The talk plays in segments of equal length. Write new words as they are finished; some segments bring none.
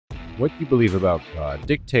What you believe about God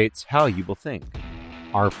dictates how you will think.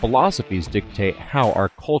 Our philosophies dictate how our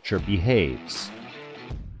culture behaves.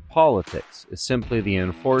 Politics is simply the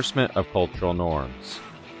enforcement of cultural norms.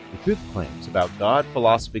 The truth claims about God,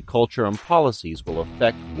 philosophy, culture, and policies will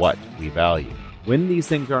affect what we value. When these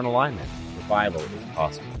things are in alignment, revival is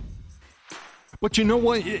possible. But you know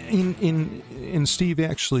what? In Steve,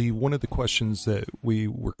 actually, one of the questions that we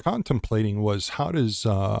were contemplating was how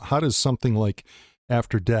does something like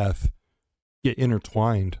after death get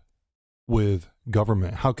intertwined with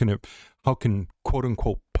government? How can quote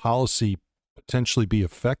unquote policy potentially be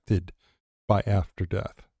affected by after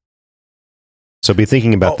death? So be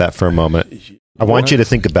thinking about that for a moment. I want you to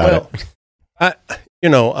think about it.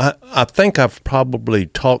 I think I've probably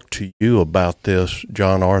talked to you about this,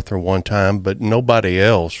 John Arthur, one time, but nobody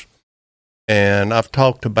else. And I've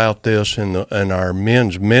talked about this in our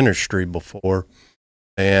men's ministry before,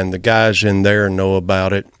 and the guys in there know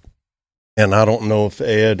about it. And I don't know if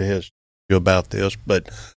Ed has told you about this, but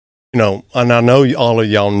and I know all of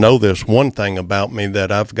y'all know this one thing about me,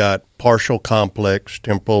 that I've got partial complex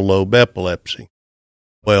temporal lobe epilepsy.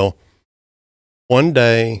 Well, one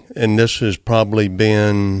day, and this has probably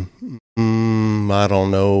been,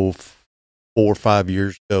 4 or 5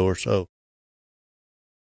 years ago or so,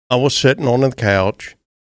 I was sitting on the couch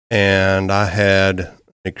and I had an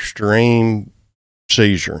extreme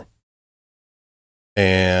seizure,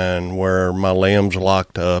 and where my limbs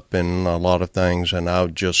locked up and a lot of things, and I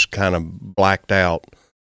just kind of blacked out.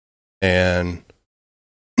 And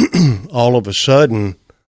all of a sudden,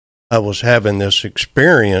 I was having this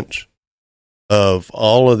experience of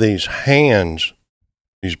all of these hands,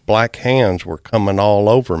 these black hands were coming all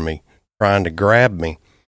over me, trying to grab me.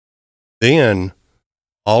 Then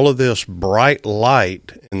all of this bright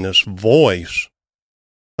light and this voice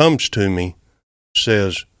comes to me,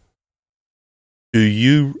 says, "Do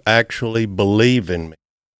you actually believe in me?"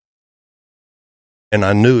 And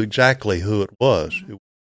I knew exactly who it was.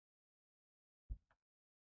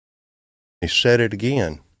 He said it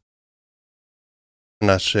again.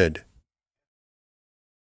 And I said,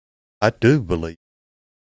 "I do believe."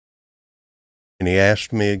 And he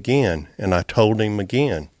asked me again, and I told him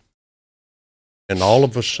again. And all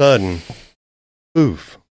of a sudden,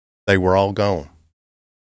 poof, they were all gone.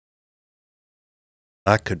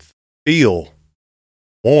 I could feel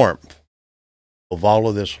warmth of all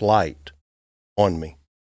of this light on me.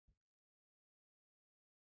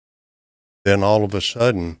 Then all of a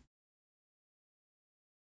sudden,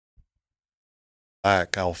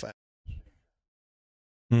 back off.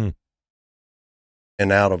 And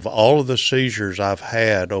out of all of the seizures I've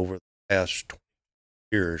had over the past 20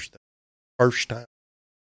 years, the first time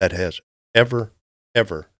that has ever,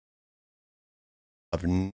 I've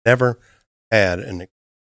never had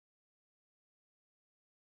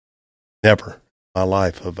never in my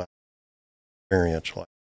life have I experienced like.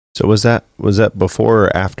 So was that before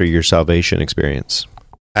or after your salvation experience?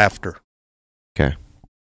 After. Okay.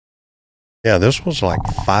 Yeah, this was like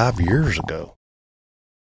 5 years ago.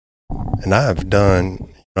 And I've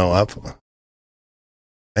done, I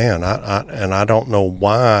don't know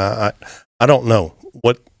why, I don't know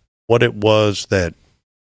what it was that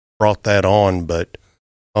brought that on, but,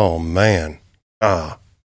 oh man. And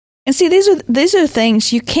see, these are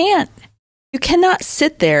things you cannot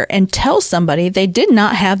sit there and tell somebody they did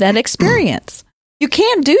not have that experience. You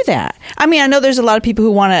can't do that. I mean, I know there's a lot of people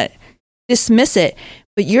who want to dismiss it,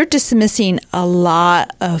 but you're dismissing a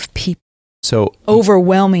lot of people. So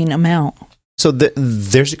overwhelming amount. So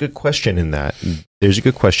there's a good question in that.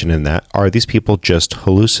 Are these people just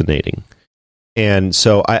hallucinating? And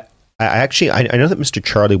so I know that Mr.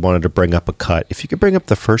 Charlie wanted to bring up a cut. If you could bring up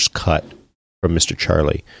the first cut from Mr.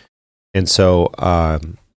 Charlie. And so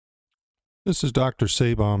this is Dr.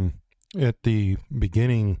 Sabom at the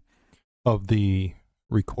beginning of the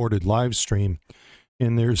recorded live stream,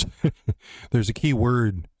 and there's a key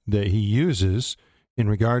word that he uses in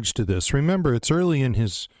regards to this. Remember, it's early in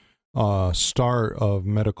his start of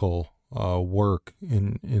medical work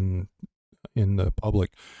in the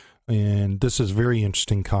public, and this is a very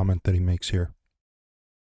interesting comment that he makes here.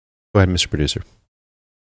 Go ahead, Mr. Producer.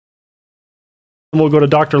 We'll go to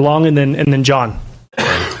Dr. Long and then John.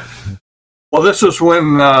 Well, this is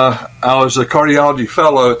when I was a cardiology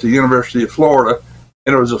fellow at the University of Florida,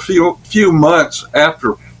 and it was a few months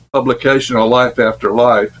after publication of Life After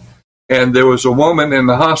Life. And there was a woman in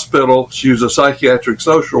the hospital, she was a psychiatric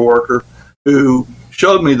social worker, who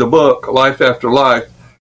showed me the book, Life After Life.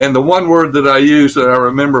 And the one word that I used that I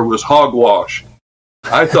remember was hogwash.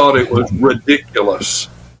 I thought it was ridiculous.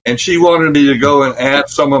 And she wanted me to go and ask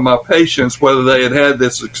some of my patients whether they had had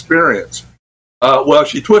this experience. Well,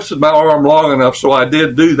 she twisted my arm long enough, so I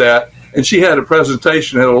did do that. And she had a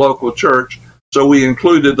presentation at a local church, so we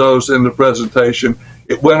included those in the presentation.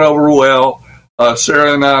 It went over well.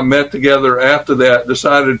 Sarah and I met together after that,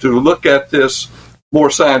 decided to look at this more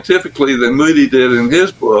scientifically than Moody did in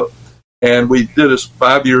his book. And we did a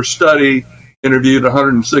 5-year study, interviewed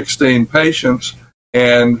 116 patients,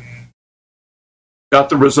 and got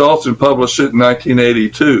the results and published it in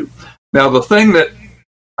 1982. Now, the thing that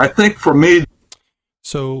I think for me...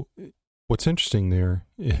 So what's interesting there,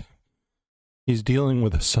 he's dealing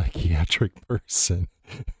with a psychiatric person,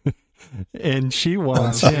 and she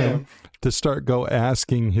wants him to start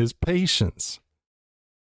asking his patients.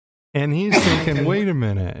 And he's thinking, wait a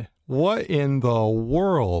minute, what in the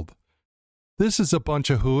world? This is a bunch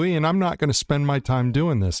of hooey, and I'm not going to spend my time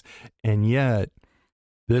doing this. And yet,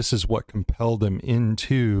 this is what compelled him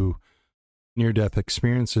into near-death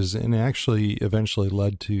experiences and actually eventually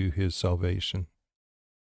led to his salvation.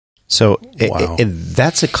 So Wow.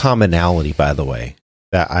 that's a commonality, by the way,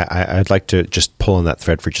 that I'd like to just pull on that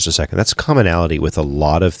thread for just a second. That's a commonality with a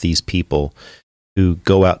lot of these people who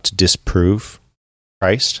go out to disprove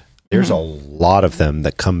Christ. There's a lot of them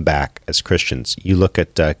that come back as Christians. You look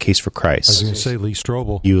at Case for I was Christ. going to say Lee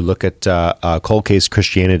Strobel. You look at Cold Case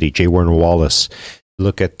Christianity, J. Warner Wallace. You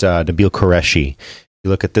look at Nabil Qureshi. You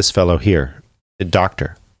look at this fellow here, the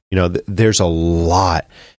doctor. You know, there's a lot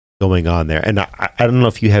going on there. And I don't know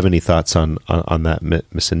if you have any thoughts on that,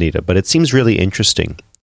 Miss Anita, but it seems really interesting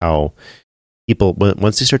how people,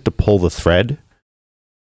 once they start to pull the thread,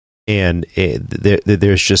 and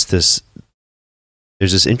there's just this...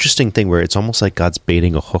 There's this interesting thing where it's almost like God's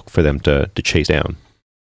baiting a hook for them to chase down.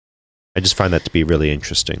 I just find that to be really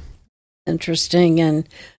interesting. Interesting, and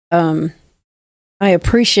I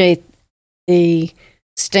appreciate the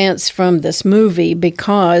stance from this movie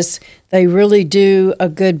because they really do a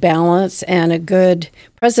good balance and a good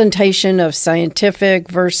presentation of scientific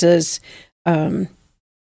versus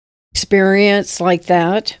experience like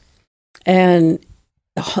that. And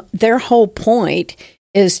their whole point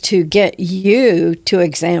is to get you to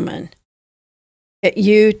examine, get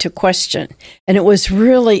you to question. And it was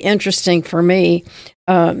really interesting for me.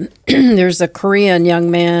 There's a Korean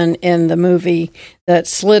young man in the movie that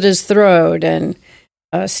slit his throat and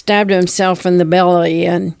stabbed himself in the belly.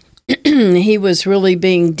 And he was really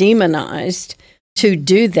being demonized to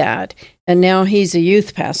do that. And now he's a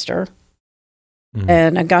youth pastor.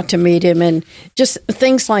 And I got to meet him, and just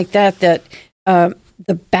things like that, the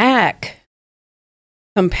back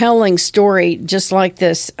compelling story, just like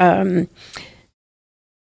this live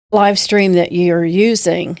stream that you're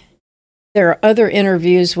using. There are other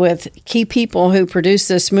interviews with key people who produce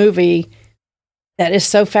this movie that is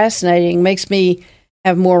so fascinating, makes me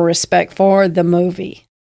have more respect for the movie,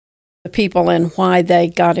 the people, and why they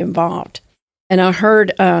got involved. And I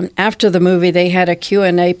heard after the movie they had a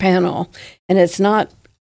Q&A panel, and it's not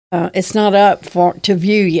up to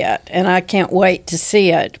view yet, and I can't wait to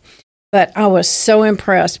see it. But I was so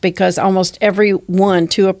impressed because almost everyone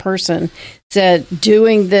to a person said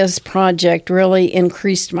doing this project really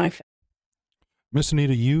increased my faith. Miss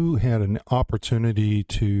Anita, you had an opportunity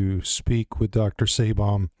to speak with Dr.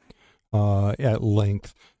 Sabom at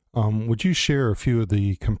length. Would you share a few of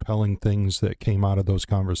the compelling things that came out of those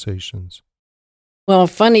conversations? Well,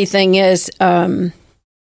 funny thing is,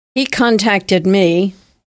 he contacted me.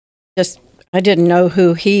 I didn't know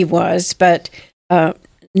who he was, but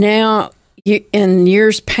now, in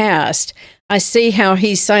years past, I see how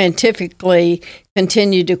he scientifically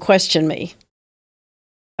continued to question me.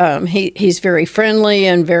 He's very friendly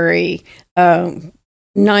and very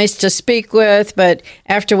nice to speak with, but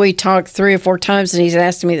after we talked 3 or 4 times and he's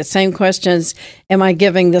asked me the same questions, am I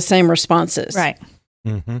giving the same responses? Right.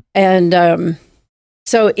 Mm-hmm. And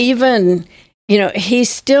so even, he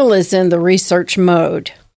still is in the research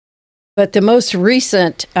mode. But the most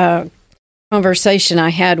recent conversation I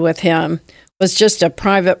had with him was just a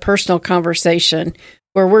private, personal conversation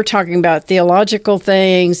where we're talking about theological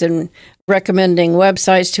things and recommending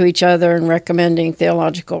websites to each other and recommending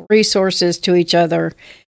theological resources to each other.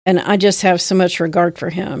 And I just have so much regard for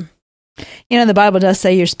him. The Bible does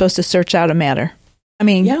say you're supposed to search out a matter. I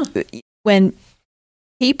mean, when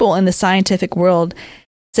people in the scientific world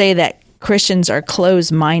say that Christians are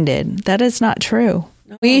closed-minded, that is not true.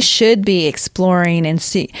 We should be exploring and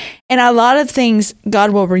see. And a lot of things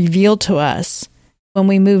God will reveal to us when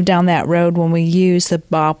we move down that road, when we use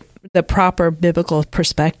the proper biblical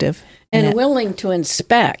perspective. And willing to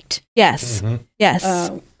inspect. Yes. Mm-hmm.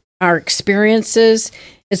 Yes. Our experiences.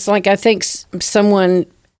 It's like, I think someone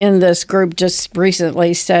in this group just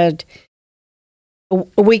recently said,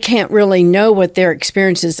 we can't really know what their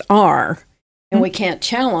experiences are and we can't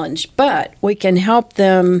challenge, but we can help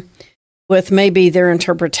them with maybe their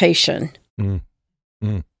interpretation.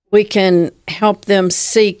 We can help them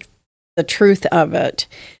seek the truth of it,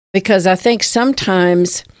 because I think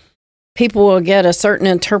sometimes people will get a certain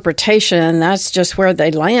interpretation and that's just where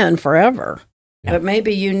they land forever. Yeah. But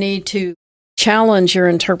maybe you need to challenge your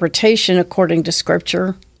interpretation according to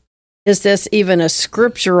Scripture. Is this even a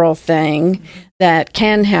scriptural thing that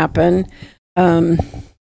can happen?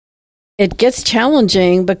 It gets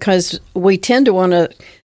challenging because we tend to want to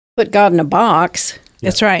put God in a box.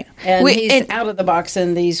 That's right. And he's out of the box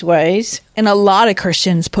in these ways. And a lot of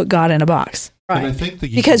Christians put God in a box. Right. And I think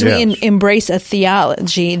because we embrace a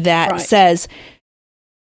theology that says,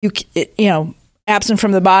 you absent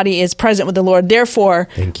from the body is present with the Lord. Therefore,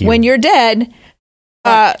 when you're dead,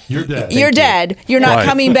 you're dead. You're dead. You're not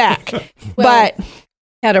coming back. Well, but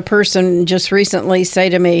had a person just recently say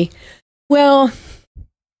to me, well,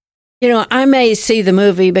 I may see the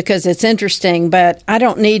movie because it's interesting, but I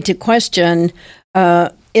don't need to question,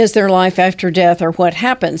 is there life after death or what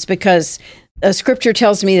happens? Because Scripture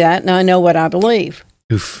tells me that, and I know what I believe.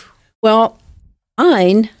 Oof. Well,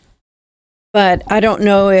 fine, but I don't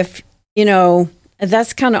know if,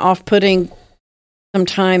 that's kind of off-putting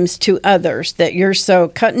sometimes to others, that you're so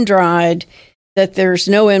cut and dried that there's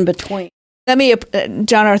no in-between. Let me,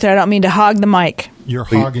 John Arthur, I don't mean to hog the mic. You're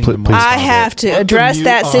hogging the mic. I have to address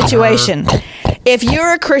that situation. If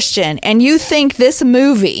you're a Christian and you think this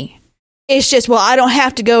movie is just, well, I don't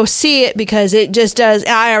have to go see it because it just does,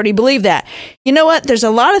 I already believe that. You know what? There's a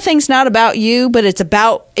lot of things not about you, but it's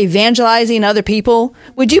about evangelizing other people.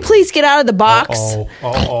 Would you please get out of the box? Get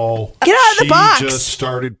out of the box. She just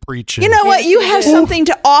started preaching. You know what? You have something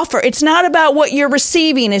to offer. It's not about what you're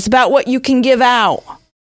receiving. It's about what you can give out.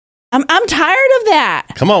 I'm tired of that.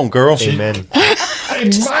 Come on, girl. Amen. I'm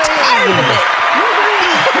just tired of it.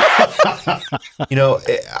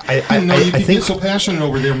 I think get so passionate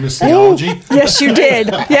over there, Miss Theology. Yes, you did.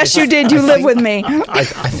 Yes, you did. You live with me. I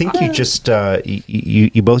think you just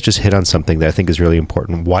you both just hit on something that I think is really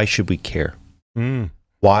important. Why should we care?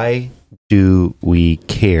 Why do we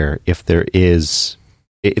care if there's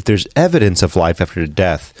evidence of life after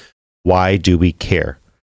death? Why do we care?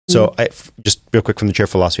 So, just real quick from the chair of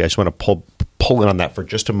philosophy, I just want to pull in on that for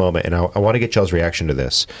just a moment, and I want to get y'all's reaction to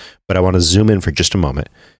this, but I want to zoom in for just a moment.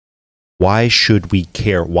 Why should we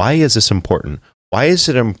care? Why is this important? Why is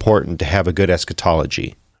it important to have a good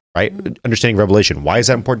eschatology, right? Understanding Revelation. Why is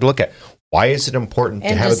that important to look at? Why is it important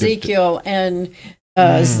to have Ezekiel and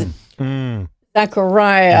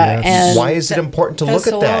Zechariah and why is it important to look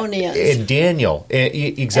at that? And Daniel,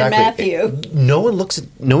 exactly. And Matthew. No one looks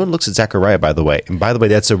at Zechariah, by the way. And by the way,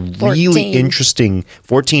 that's a really interesting.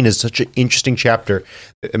 14 is such an interesting chapter.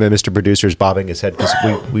 Mr. Producer is bobbing his head because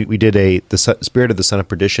we did the Spirit of the Son of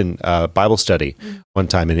Perdition Bible study one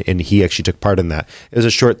time, and he actually took part in that. It was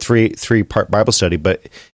a short three-part Bible study, but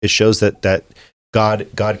it shows that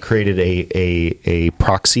God created a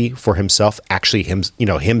proxy for himself, actually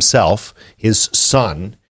himself, his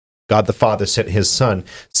son. God the Father sent his son.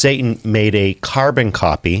 Satan made a carbon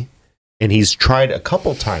copy, and he's tried a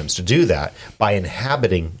couple times to do that by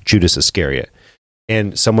inhabiting Judas Iscariot.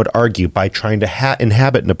 And some would argue by trying to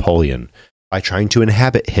inhabit Napoleon, by trying to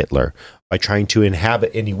inhabit Hitler, by trying to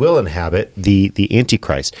inhabit, and he will inhabit, the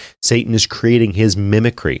Antichrist. Satan is creating his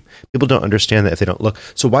mimicry. People don't understand that if they don't look.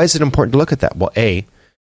 So why is it important to look at that? Well,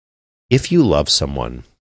 if you love someone,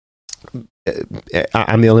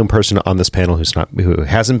 I'm the only person on this panel who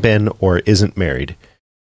hasn't been or isn't married.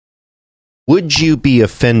 Would you be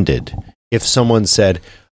offended if someone said,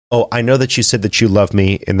 "Oh, I know that you said that you love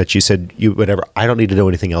me and that you said you whatever. I don't need to know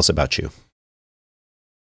anything else about you."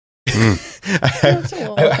 That's a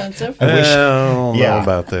little offensive. I don't know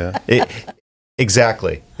about that.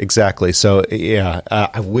 Exactly. So yeah,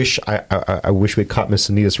 I wish we caught Miss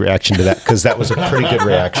Anita's reaction to that, because that was a pretty good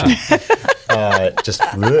reaction. Just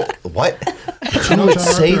what? Who would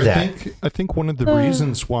say that? I think one of the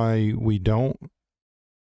reasons why we don't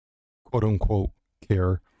quote unquote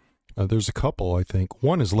care, there's a couple. I think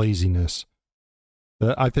one is laziness.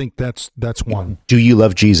 I think that's one. Do you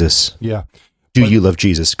love Jesus? Yeah. Do you love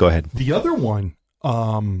Jesus? Go ahead. The other one,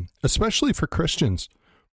 especially for Christians,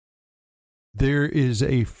 there is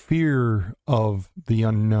a fear of the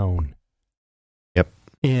unknown. Yep.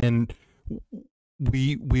 And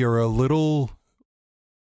we are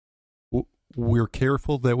we're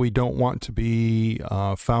careful that we don't want to be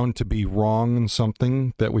found to be wrong in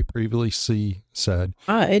something that we previously said.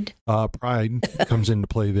 Pride comes into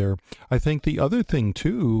play there. I think the other thing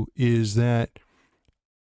too is that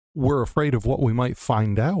we're afraid of what we might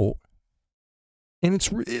find out. And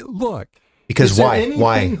look, Because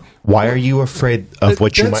why are you afraid of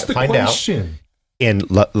what you might find out?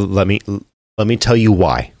 And let me tell you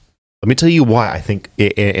why. Let me tell you why I think,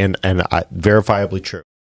 and verifiably true.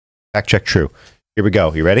 Fact check true. Here we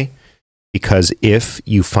go. You ready? Because if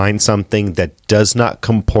you find something that does not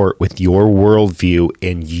comport with your worldview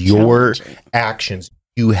and your actions,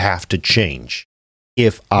 you have to change.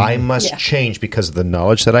 If I must change because of the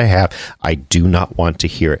knowledge that I have, I do not want to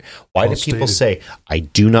hear it. Why do people say, I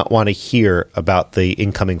do not want to hear about the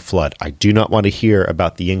incoming flood? I do not want to hear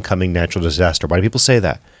about the incoming natural disaster. Why do people say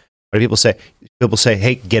that? Why do people say? People say,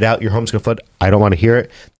 hey, get out, your home's going to flood. I don't want to hear it.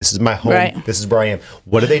 This is my home. Right. This is where I am.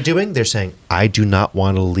 What are they doing? They're saying, I do not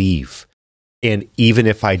want to leave. And even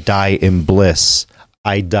if I die in bliss,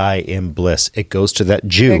 I die in bliss. It goes to that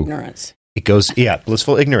Jew. Ignorance. It goes,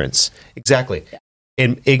 blissful ignorance. Exactly.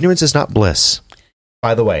 And ignorance is not bliss.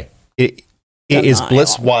 By the way, it is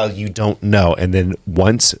bliss while you don't know. And then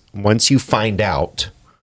once you find out,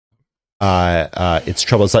 it's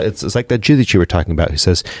trouble. It's like that Jew that you were talking about who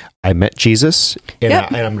says, I met Jesus and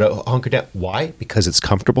I'm going to hunker down. Why? Because it's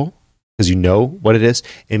comfortable. Because you know what it is,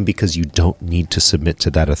 and because you don't need to submit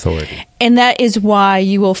to that authority. And that is why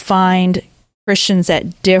you will find Christians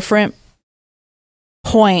at different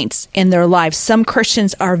points in their lives. Some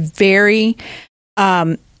Christians are very, how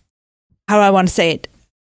do I want to say it,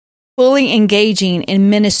 fully engaging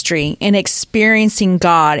in ministry and experiencing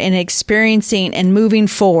God and experiencing and moving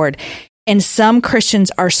forward. And some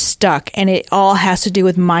Christians are stuck, and it all has to do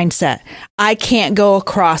with mindset. I can't go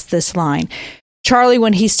across this line. Charlie,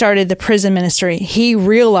 when he started the prison ministry, he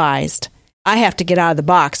realized I have to get out of the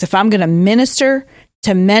box. If I'm going to minister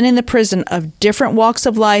to men in the prison of different walks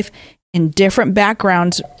of life and different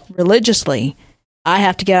backgrounds religiously, I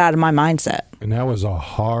have to get out of my mindset. And that was a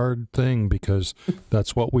hard thing because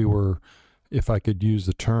that's what we were, if I could use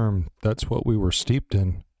the term, that's what we were steeped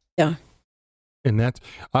in. Yeah. And that's,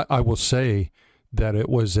 I will say that it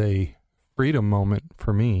was a freedom moment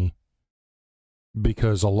for me,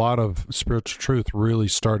 because a lot of spiritual truth really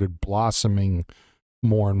started blossoming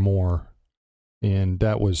more and more, and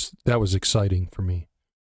that was exciting for me.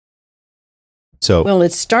 So, well,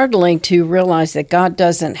 it's startling to realize that God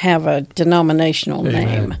doesn't have a denominational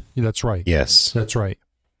name. That's right. Yes, that's right.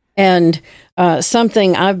 And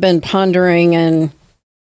something I've been pondering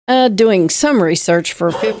and doing some research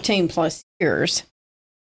for 15 plus years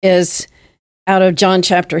is out of John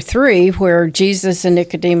chapter 3, where Jesus and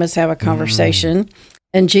Nicodemus have a conversation.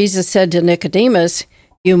 And Jesus said to Nicodemus,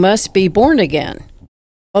 you must be born again.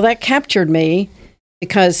 Well, that captured me,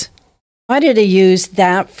 because why did he use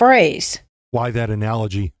that phrase? Why that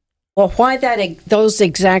analogy? Well, why those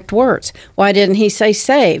exact words? Why didn't he say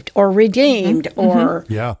saved or redeemed or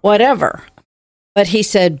whatever? But he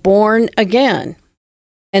said born again.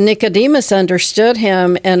 And Nicodemus understood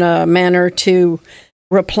him in a manner to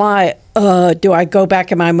reply, do I go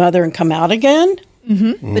back in my mother and come out again?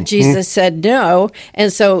 But Jesus said no.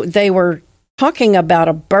 And so they were talking about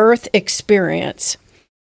a birth experience.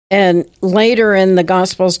 And later in the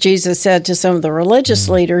Gospels, Jesus said to some of the religious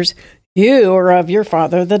leaders, you are of your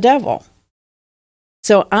father, the devil.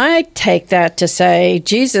 So I take that to say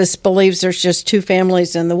Jesus believes there's just two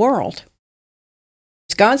families in the world.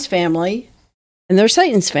 There's God's family and there's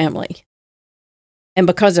Satan's family. And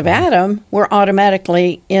because of Adam, we're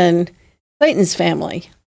automatically in Satan's family.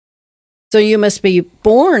 So you must be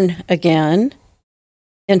born again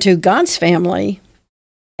into God's family.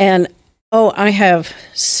 And, I have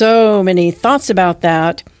so many thoughts about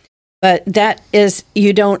that. But that is,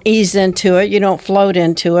 you don't ease into it. You don't float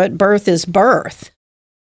into it. Birth is birth.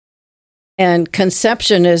 And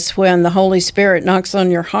conception is when the Holy Spirit knocks on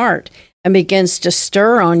your heart and begins to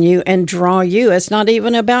stir on you and draw you. It's not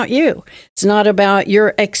even about you. It's not about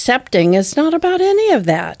your accepting. It's not about any of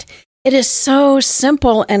that. It is so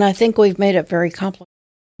simple, and I think we've made it very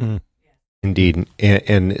complicated. Indeed.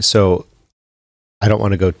 And so I don't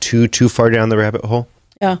want to go too far down the rabbit hole.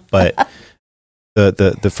 Yeah. But for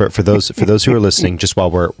those who are listening, just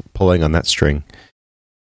while we're pulling on that string,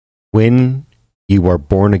 when you are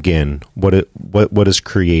born again, what is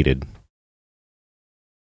created?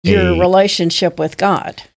 Your relationship with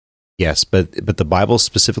God. Yes, but the Bible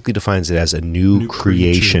specifically defines it as a new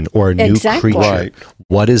creation or a new creature. Right.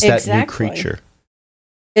 What is that new creature?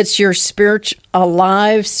 It's your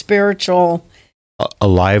alive spiritual.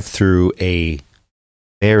 Alive through a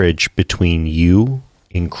marriage between you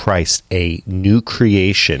and Christ, a new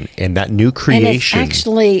creation. And that new creation... And it's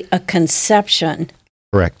actually a conception.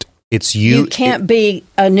 Correct. It's you. You can't be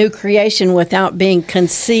a new creation without being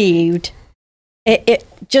conceived. It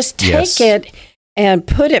just take it and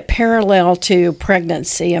put it parallel to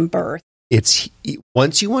pregnancy and birth. it's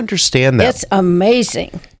once you understand that, It's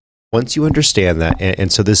amazing. once you understand that,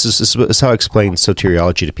 and so this is how I explain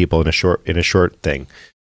soteriology to people in a short thing.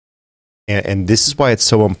 And this is why it's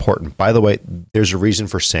so important. By the way, there's a reason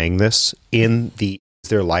for saying this in the Is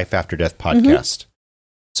There Life After Death podcast.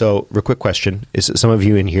 So, real quick question. Some of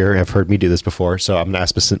you in here have heard me do this before, so I'm going to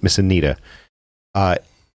ask Miss Anita.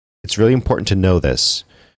 It's really important to know this,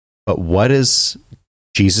 but what is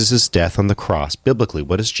Jesus' death on the cross, biblically,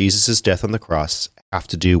 what does Jesus' death on the cross have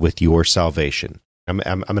to do with your salvation? I'm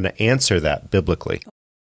going to answer that biblically,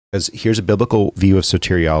 because here's a biblical view of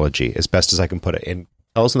soteriology, as best as I can put it. And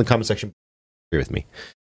tell us in the comment section, agree with me.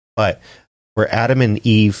 But were Adam and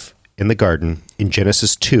Eve in the garden in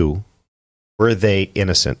Genesis 2, were they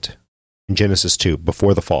innocent? In Genesis 2,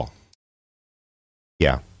 before the fall?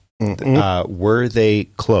 Yeah. Were they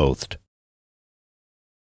clothed?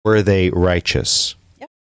 Were they righteous? Yep.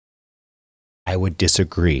 I would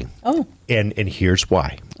disagree. Oh. And here's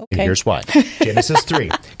why. Okay. And here's why. Genesis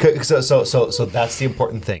 3. So that's the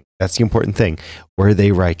important thing. That's the important thing. Were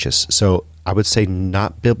they righteous? So I would say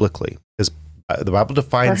not biblically, because the Bible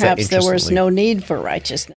defines that Perhaps there was no need for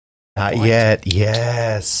righteousness. Not yet.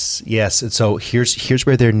 Yes. And so here's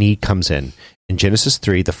where their need comes in. In Genesis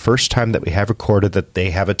 3, the first time that we have recorded that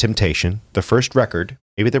they have a temptation, the first record,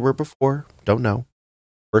 maybe there were before, don't know.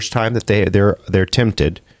 First time that they're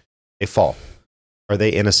tempted, they fall. Are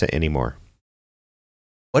they innocent anymore?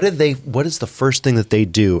 What is the first thing that they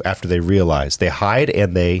do after they realize? They hide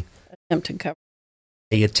and they Attempt to cover.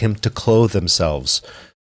 They attempt to clothe themselves.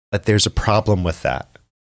 But there's a problem with that.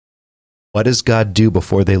 What does God do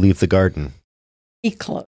before they leave the garden? He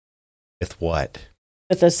clothed. With what?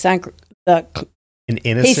 With An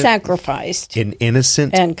innocent, he sacrificed an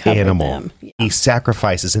innocent and covered animal. them. Yeah. He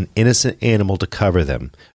sacrifices an innocent animal to cover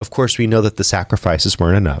them. Of course, we know that the sacrifices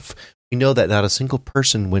weren't enough. We know that not a single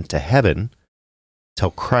person went to heaven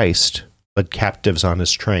till Christ led captives on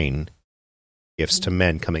his train, gifts to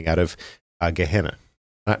men coming out of Gehenna.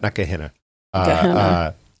 Not Gehenna.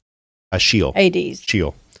 Gehenna. Sheol. Hades.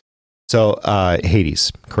 Sheol. So,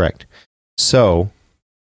 Hades, correct. So,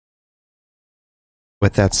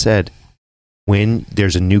 with that said, when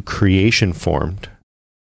there's a new creation formed,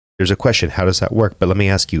 there's a question, how does that work? But let me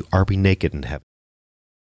ask you, are we naked in heaven?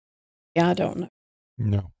 Yeah, I don't know.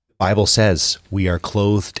 No. The Bible says we are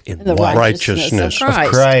clothed in The what? Righteousness of Of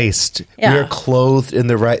Christ. Christ. Yeah. We are clothed in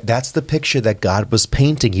the right. That's the picture that God was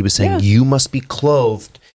painting. He was saying, Yes. you must be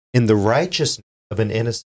clothed in the righteousness of an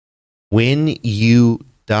innocent. When you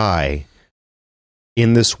die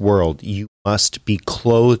in this world, you must be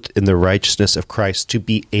clothed in the righteousness of Christ to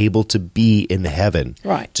be able to be in heaven.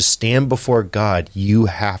 Right. To stand before God, you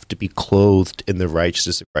have to be clothed in the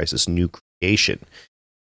righteousness of Christ, this new creation.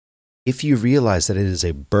 If you realize that it is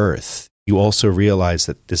a birth, you also realize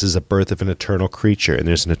that this is a birth of an eternal creature, and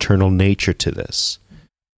there's an eternal nature to this.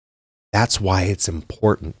 That's why it's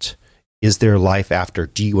important. Is there life after?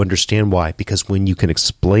 Do you understand why? Because when you can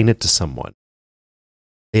explain it to someone,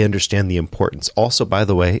 they understand the importance. Also, by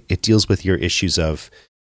the way, it deals with your issues of,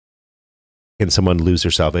 can someone lose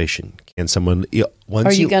their salvation? Can someone...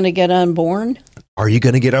 Are you going to get unborn? Are you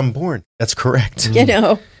going to get unborn? That's correct. You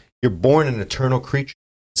know. You're born an eternal creature.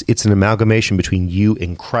 It's an amalgamation between you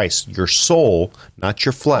and Christ. Your soul, not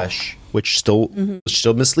your flesh, which still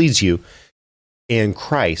misleads you, and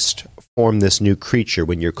Christ form this new creature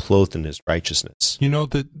when you're clothed in his righteousness. You know,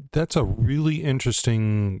 that's a really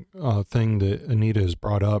interesting thing that Anita has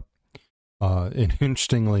brought up. And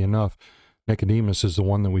interestingly enough, Nicodemus is the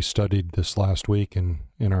one that we studied this last week in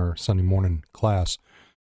our Sunday morning class.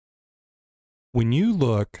 When you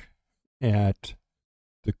look at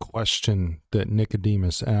the question that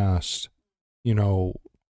Nicodemus asked, you know,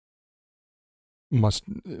 must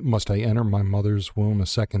I enter my mother's womb a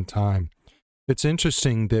second time? It's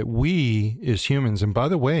interesting that we as humans, and by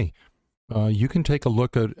the way, you can take a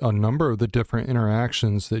look at a number of the different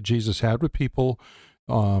interactions that Jesus had with people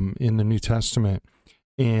in the New Testament,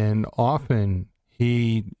 and often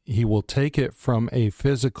he will take it from a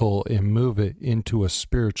physical and move it into a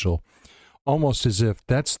spiritual, almost as if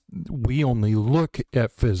we only look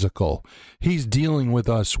at physical. He's dealing with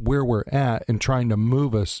us where we're at and trying to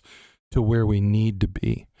move us to where we need to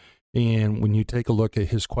be. And when you take a look at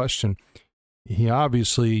his question, he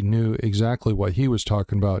obviously knew exactly what he was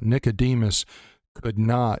talking about. Nicodemus could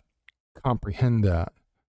not comprehend that.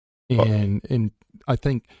 And I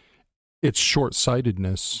think it's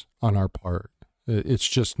short-sightedness on our part. It's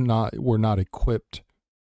just we're not equipped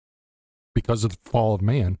because of the fall of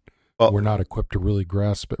man. We're not equipped to really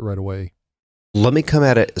grasp it right away. Let me come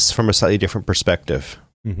at it from a slightly different perspective.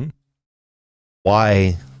 Mm-hmm.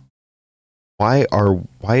 Why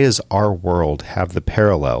why does our world have the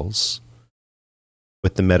parallels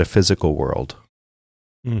with the metaphysical world?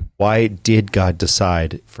 Why did God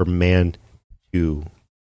decide for man to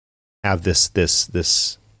have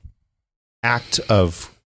this act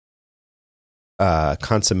of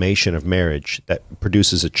consummation of marriage that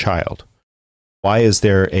produces a child? Why is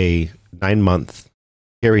there a 9-month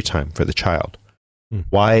carry time for the child?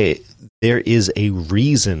 Why there is a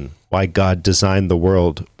reason why God designed the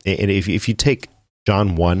world. And if you take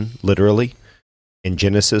John 1 literally and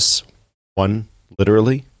Genesis 1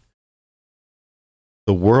 literally,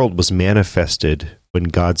 the world was manifested when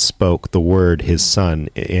God spoke the word, his son,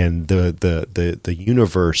 and the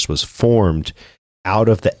universe was formed out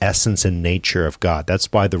of the essence and nature of God. That's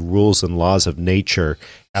why the rules and laws of nature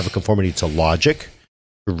have a conformity to logic,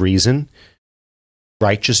 to reason.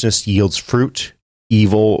 Righteousness yields fruit,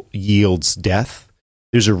 evil yields death.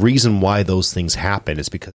 There's a reason why those things happen. It's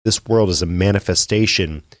because this world is a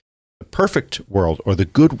manifestation. The perfect world, or the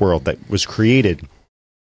good world that was created,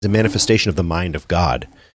 is a manifestation of the mind of God.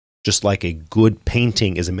 Just like a good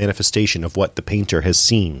painting is a manifestation of what the painter has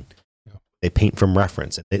seen. They paint from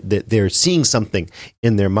reference. They're seeing something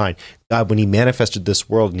in their mind. God, when he manifested this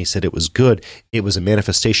world and he said it was good, it was a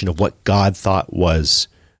manifestation of what God thought was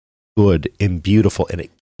good and beautiful, and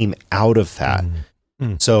it came out of that.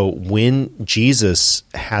 So when Jesus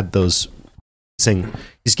had those saying,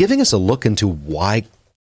 he's giving us a look into why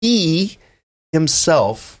he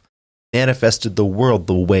himself manifested the world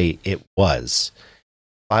the way it was.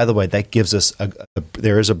 By the way, that gives us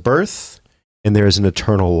there is a birth and there is an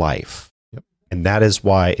eternal life. And that is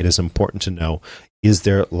why it is important to know, is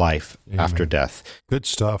there life after death? Good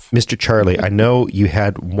stuff. Mr. Charlie, I know you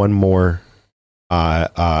had one more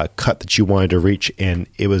cut that you wanted to reach, and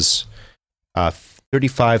it was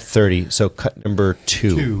 35:30, so cut number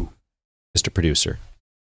 2. Mr. Producer.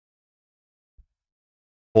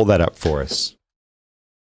 Pull that up for us.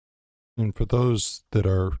 And for those that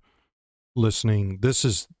are listening, this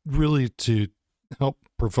is really to help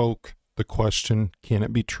provoke the question, can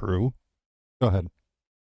it be true? Go ahead.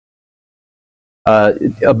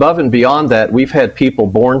 Above and beyond that, we've had people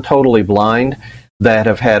born totally blind that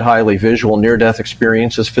have had highly visual near-death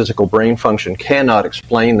experiences. Physical brain function cannot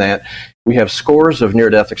explain that. We have scores of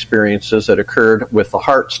near-death experiences that occurred with the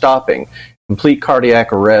heart stopping, complete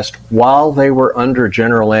cardiac arrest while they were under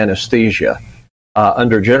general anesthesia.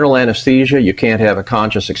 Under general anesthesia, you can't have a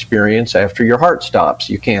conscious experience. After your heart stops,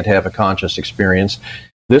 you can't have a conscious experience.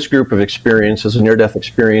 This group of experiences, near-death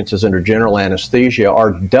experiences under general anesthesia,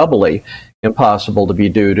 are doubly impossible to be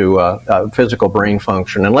due to physical brain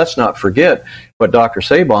function. And let's not forget what Dr.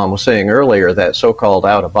 Sabom was saying earlier, that so-called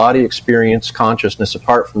out-of-body experience, consciousness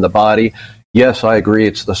apart from the body. Yes, I agree,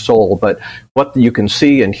 it's the soul, but what you can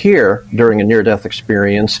see and hear during a near-death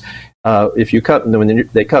experience, when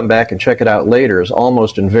they come back and check it out later, is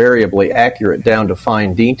almost invariably accurate down to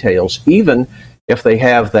fine details, even if they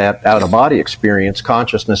have that out-of-body experience,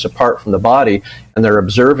 consciousness apart from the body, and they're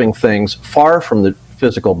observing things far from the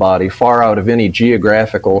physical body, far out of any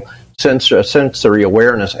geographical sensory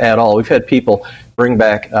awareness at all. We've had people bring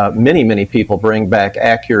back, many people bring back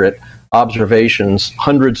accurate observations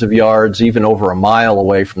hundreds of yards, even over a mile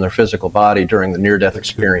away from their physical body during the near-death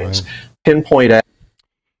experience. Pinpoint.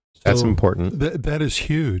 That's important. That is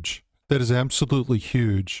huge. That is absolutely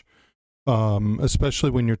huge. Especially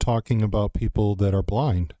when you're talking about people that are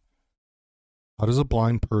blind. How does a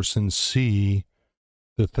blind person see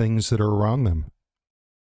the things that are around them?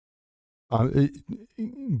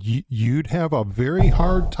 You'd have a very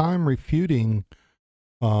hard time refuting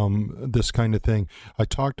this kind of thing. I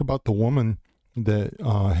talked about the woman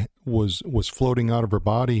that was floating out of her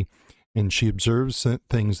body, and she observes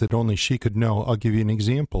things that only she could know. I'll give you an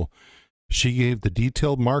example. She gave the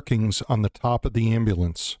detailed markings on the top of the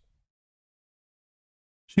ambulance.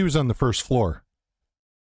 She was on the first floor.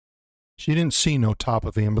 She didn't see no top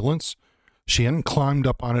of ambulance. She hadn't climbed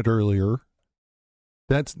up on it earlier.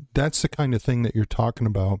 That's the kind of thing that you're talking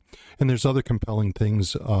about. And there's other compelling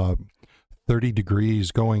things. 30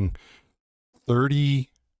 degrees, going 30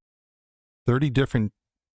 different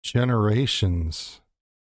generations.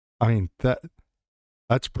 I mean,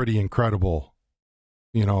 that's pretty incredible.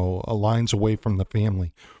 Lines away from the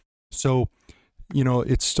family. So,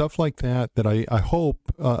 it's stuff like that I hope,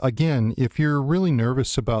 again, if you're really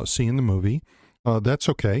nervous about seeing the movie, that's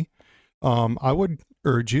okay. I would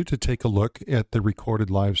urge you to take a look at the recorded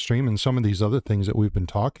live stream and some of these other things that we've been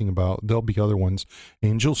talking about. There'll be other ones.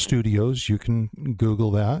 Angel Studios, you can Google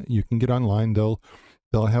that. You can get online. They'll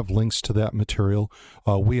have links to that material.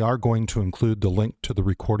 We are going to include the link to the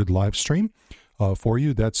recorded live stream for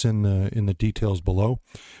you. That's in the details below.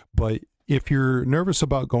 But if you're nervous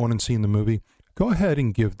about going and seeing the movie, go ahead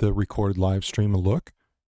and give the recorded live stream a look.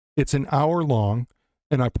 It's an hour long,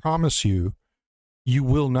 and I promise you, you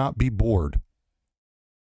will not be bored.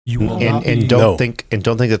 You will not be. Don't think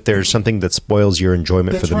that there's something that spoils your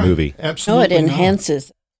enjoyment for the movie. Absolutely, it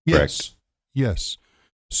enhances. Yes, correct. Yes.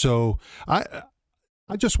 So I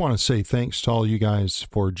just want to say thanks to all you guys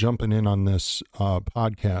for jumping in on this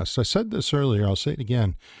podcast. I said this earlier. I'll say it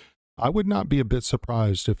again. I would not be a bit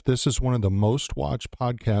surprised if this is one of the most watched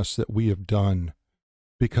podcasts that we have done,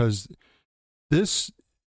 because this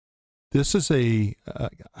is a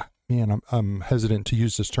man. I'm hesitant to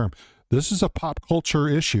use this term. This is a pop culture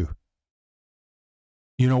issue.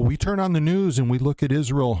 You know, we turn on the news and we look at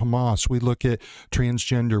Israel, Hamas, we look at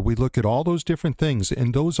transgender, we look at all those different things,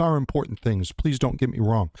 and those are important things. Please don't get me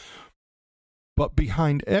wrong. But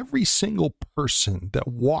behind every single person that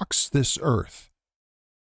walks this earth,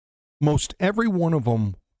 most every one of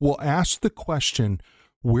them will ask the question,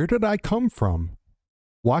 where did I come from?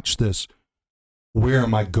 Watch this. Where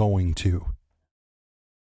am I going to?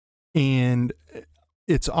 And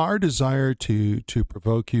it's our desire to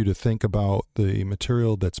provoke you to think about the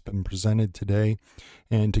material that's been presented today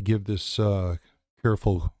and to give this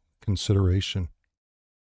careful consideration.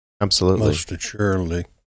 Absolutely. Most assuredly.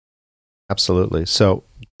 Absolutely. So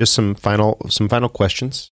just some final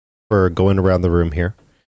questions for going around the room here.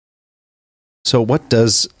 So what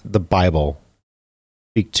does the Bible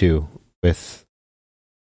speak to with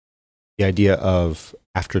the idea of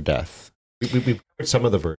after death? We've covered some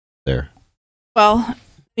of the verses there. Well, let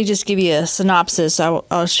me just give you a synopsis.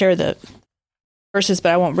 I'll share the verses,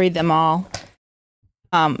 but I won't read them all.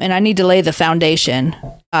 And I need to lay the foundation.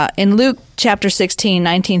 In Luke chapter 16,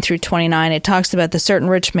 19 through 29, it talks about the certain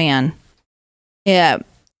rich man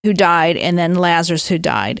who died, and then Lazarus who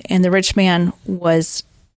died. And the rich man was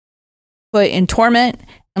put in torment,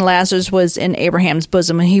 and Lazarus was in Abraham's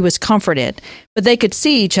bosom, and he was comforted. But they could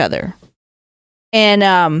see each other.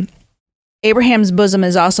 And Abraham's bosom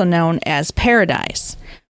is also known as paradise.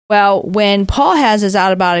 Well, when Paul has his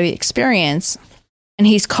out-of-body experience and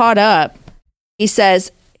he's caught up, he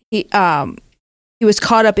says he was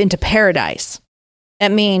caught up into paradise.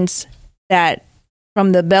 That means that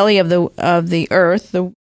from the belly of the earth,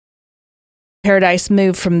 the paradise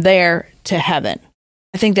moved from there to heaven.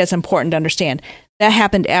 I think that's important to understand. That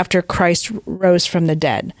happened after Christ rose from the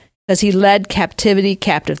dead, because he led captivity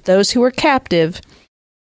captive. Those who were captive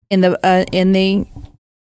in the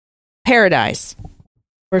paradise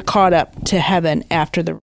were caught up to heaven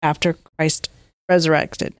after Christ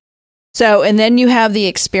resurrected. So, and then you have the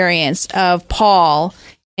experience of Paul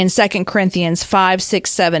in 2 Corinthians 5,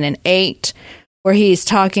 6, 7, and 8, where he's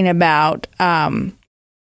talking about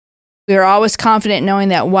we are always confident knowing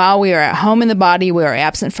that while we are at home in the body, we are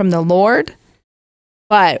absent from the Lord.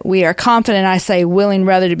 But we are confident, I say, willing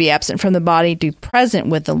rather to be absent from the body, to be present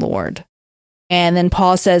with the Lord. And then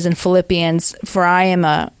Paul says in Philippians, for I am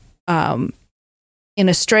in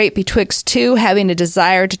a strait betwixt two, having a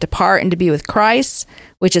desire to depart and to be with Christ,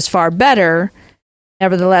 which is far better.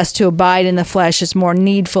 Nevertheless, to abide in the flesh is more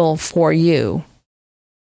needful for you.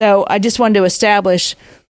 So I just wanted to establish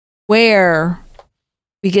where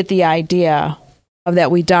we get the idea of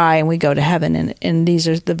that we die and we go to heaven. And these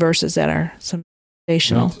are the verses that are some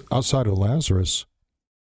foundational. Outside of Lazarus,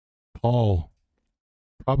 Paul,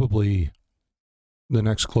 probably the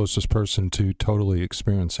next closest person to totally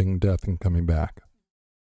experiencing death and coming back.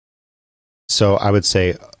 So I would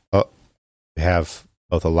say we have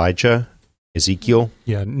both Elijah, Ezekiel.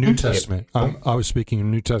 Yeah, New Testament. I was speaking of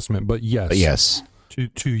New Testament, but yes. But yes.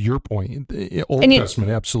 To your point, Old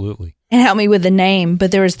Testament, absolutely. And help me with the name,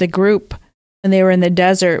 but there was the group when they were in the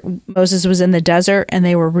desert. Moses was in the desert, and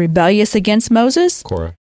they were rebellious against Moses.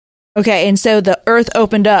 Korah. Okay, and so the earth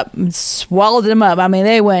opened up and swallowed them up. I mean,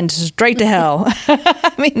 they went straight to hell.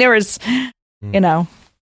 I mean, there was, Yeah.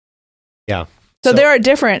 So there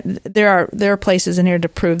are places in here to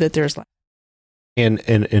prove that there's life.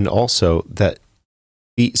 And also that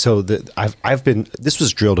I've been, this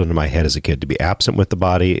was drilled into my head as a kid, to be absent with the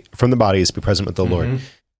body, from the body is to be present with the Lord.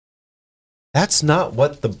 That's not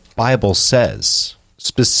what the Bible says.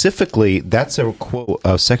 Specifically, that's a quote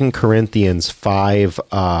of 2 Corinthians 5,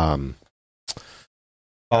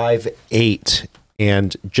 5:8.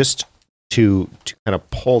 And just to kind of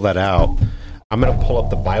pull that out, I'm going to pull up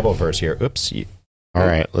the Bible verse here. Oops. All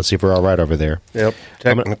right. Let's see if we're all right over there. Yep.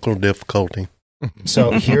 Technical difficulty.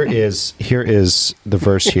 So here is the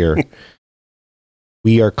verse here.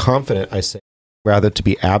 We are confident, I say, rather to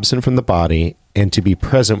be absent from the body and to be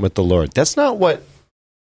present with the Lord. That's not what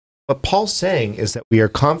Paul's saying, is that we are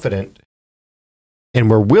confident and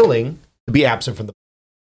we're willing to be absent from the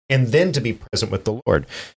body and then to be present with the Lord.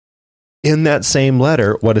 In that same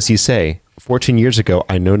letter, what does he say? 14 years ago,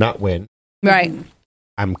 I know not when. Right.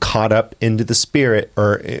 I'm caught up into the spirit,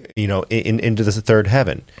 or into the third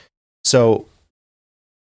heaven. So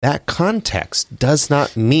that context does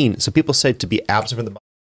not mean. So people say to be absent from the body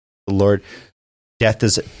of the Lord, death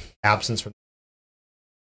is absence from.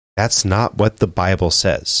 That's not what the Bible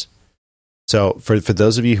says. So for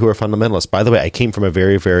those of you who are fundamentalists, by the way, I came from a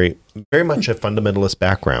very, very, very much a fundamentalist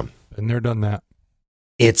background. Been there, done that.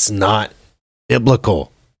 It's not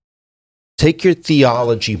biblical. Take your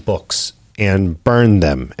theology books and burn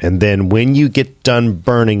them. And then when you get done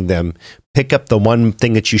burning them, pick up the one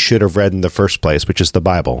thing that you should have read in the first place, which is the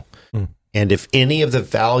Bible. And if any of the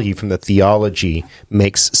value from the theology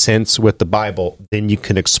makes sense with the Bible, then you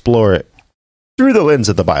can explore it through the lens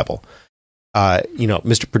of the Bible.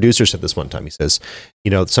 Mr. Producer said this one time. He says,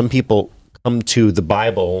 some people come to the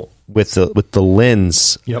Bible with the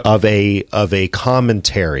lens of a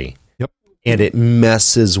commentary. And it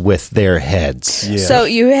messes with their heads. Yes. So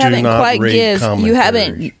you haven't quite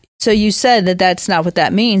So you said that that's not what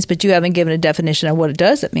that means, but you haven't given a definition of what it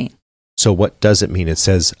does it mean. So what does it mean? It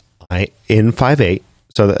says in 5:8.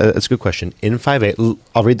 So that's a good question. In 5:8,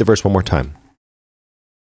 I'll read the verse one more time.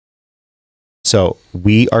 So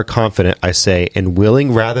we are confident, I say, and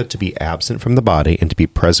willing rather to be absent from the body and to be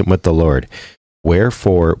present with the Lord.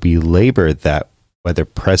 Wherefore we labor that whether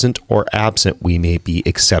present or absent, we may be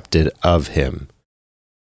accepted of him.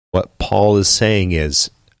 What Paul is saying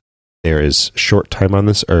is there is short time on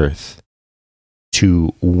this earth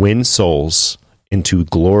to win souls and to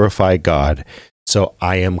glorify God. So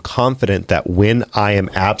I am confident that when I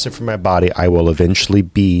am absent from my body, I will eventually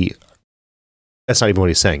be. That's not even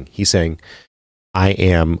what he's saying. He's saying, I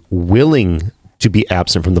am willing to be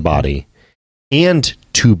absent from the body and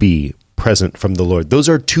to be present from the Lord. Those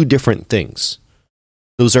are two different things.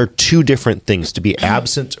 Those are two different things. To be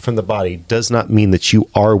absent from the body does not mean that you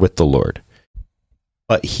are with the Lord.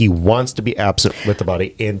 But he wants to be absent with the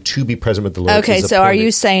body and to be present with the Lord. Okay, so are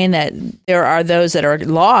you saying that there are those that are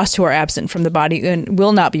lost who are absent from the body and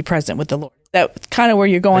will not be present with the Lord? That's kind of where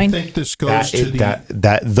you're going? I think this goes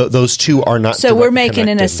those two are not. So we're making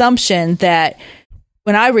an assumption that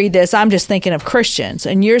when I read this, I'm just thinking of Christians.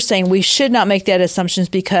 And you're saying we should not make that assumption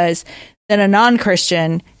because then a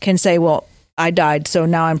non-Christian can say, well, I died, so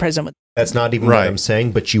now I'm present with. That's not even what I'm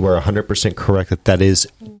saying, but you are 100% correct that is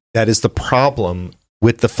the problem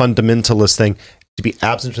with the fundamentalist thing. To be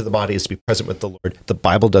absent from the body is to be present with the Lord. The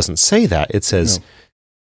Bible doesn't say that. It says,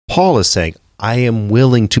 Paul is saying, I am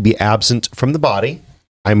willing to be absent from the body.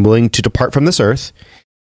 I'm willing to depart from this earth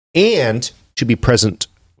and to be present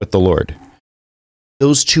with the Lord.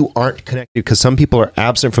 Those two aren't connected because some people are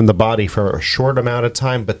absent from the body for a short amount of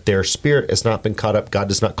time, but their spirit has not been caught up. God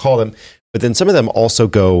does not call them. But then some of them also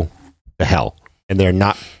go to hell, and they're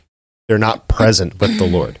not present with the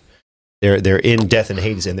Lord. They're in death and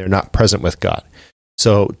Hades, and they're not present with God.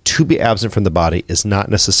 So to be absent from the body is not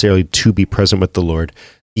necessarily to be present with the Lord.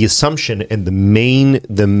 The assumption and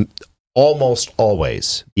the almost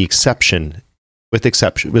always the exception,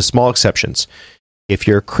 with small exceptions. If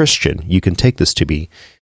you're a Christian, you can take this to be,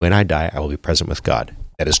 when I die, I will be present with God.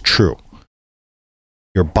 That is true.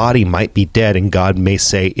 Your body might be dead, and God may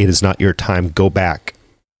say, it is not your time, go back.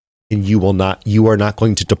 And you are not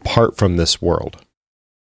going to depart from this world.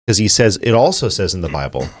 Because it also says in the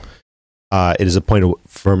Bible, it is appointed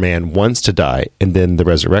for man once to die, and then the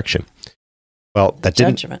resurrection. Well, that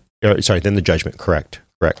judgment. Then the judgment, correct.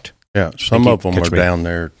 Yeah, some of them are down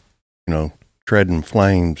there, treading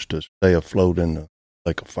flames to stay afloat in the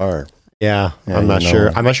lake of fire. Yeah, I'm not sure.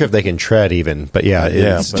 I'm not sure if they can tread even, but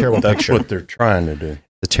it's a terrible that's picture. That's what they're trying to do.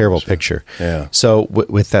 It's a terrible picture. Yeah. So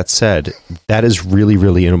with that said, that is really,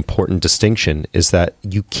 really an important distinction, is that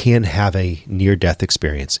you can have a near-death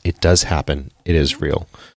experience. It does happen. It is real.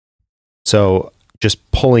 So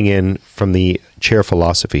just pulling in from the chair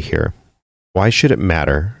philosophy here, why should it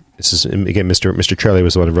matter? This is, again, Mr. Charlie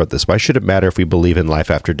was the one who wrote this. Why should it matter if we believe in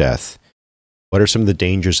life after death? What are some of the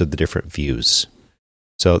dangers of the different views?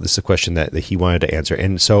 So this is a question that he wanted to answer.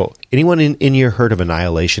 And so anyone in here heard of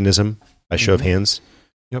annihilationism? By show of hands?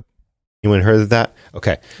 Yep. Anyone heard of that?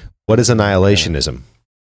 Okay. What is annihilationism?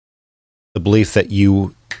 The belief that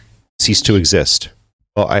you cease to exist.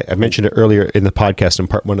 Well, I mentioned it earlier in the podcast, in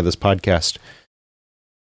part one of this podcast.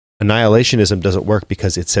 Annihilationism doesn't work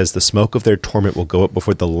because it says the smoke of their torment will go up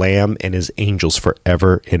before the Lamb and his angels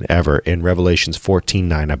forever and ever, in Revelations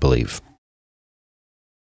 14:9, I believe.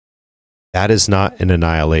 That is not an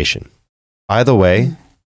annihilation. By the way,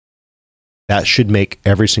 that should make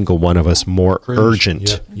every single one of us more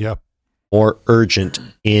urgent. Yep. More urgent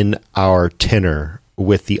in our tenor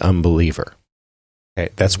with the unbeliever. Okay,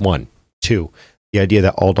 that's one. Two, the idea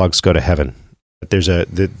that all dogs go to heaven. That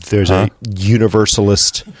there's a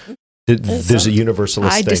universalist. There's a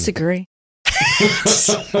universalist. I thing. disagree.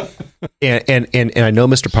 and I know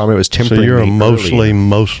Mr. Palmer was tempering. So you're a me mostly earlier.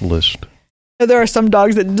 mostlist. There are some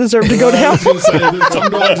dogs that deserve to go to hell. There's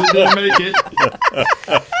some dogs that didn't make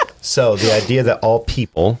it. So the idea that all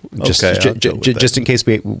people, just Okay, I'll go with that. just in case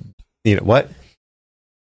we, what?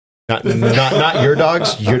 Not your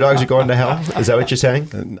dogs. Your dogs are going to hell. Is that what you're saying?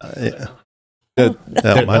 Yeah.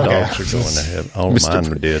 My dogs are going to heaven. All of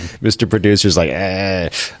mine did. Mr. Producer's like,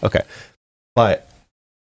 okay. But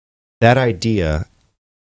that idea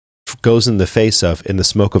goes in the face of, in the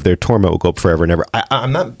smoke of their torment will go up forever and ever.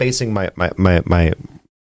 I'm not basing my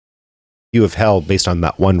view of hell based on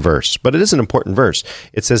that one verse, but it is an important verse.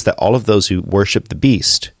 It says that all of those who worship the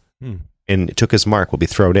beast and took his mark will be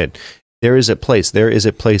thrown in. There is a place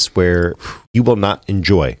where you will not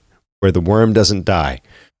enjoy, where the worm doesn't die,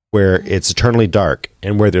 where it's eternally dark,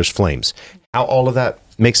 and where there's flames. How all of that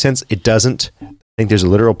makes sense? It doesn't. I think there's a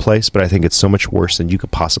literal place, but I think it's so much worse than you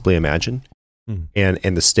could possibly imagine.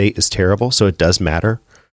 And the state is terrible, so it does matter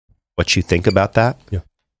what you think about that. Yeah.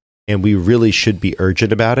 And we really should be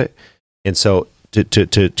urgent about it. And so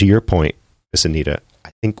to your point, Miss Anita,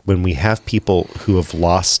 I think when we have people who have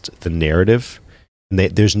lost the narrative and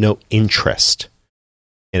there's no interest,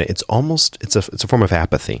 and it's a form of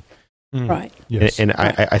apathy. Right. Yes. And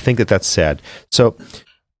I think that's sad. So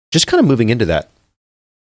just kind of moving into that,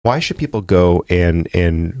 why should people go and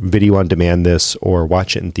video on demand this or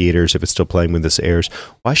watch it in theaters if it's still playing when this airs?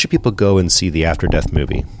 Why should people go and see the After Death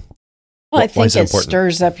movie? Well, I Why think is that it important?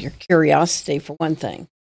 stirs up your curiosity, for one thing.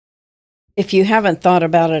 If you haven't thought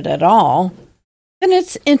about it at all, then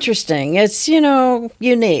it's interesting. It's,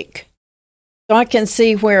 unique. So I can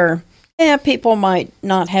see where, people might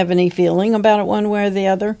not have any feeling about it one way or the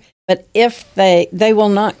other, but if they will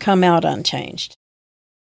not come out unchanged.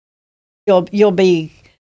 You'll be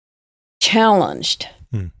challenged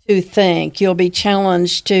to think. You'll be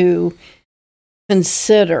challenged to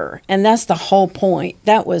consider. And that's the whole point.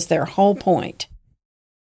 That was their whole point.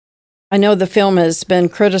 I know the film has been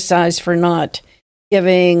criticized for not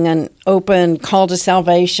giving an open call to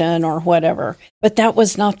salvation or whatever, but that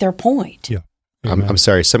was not their point. Yeah. I'm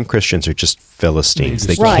sorry. Some Christians are just Philistines.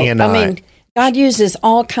 They Right. cannot. I mean, God uses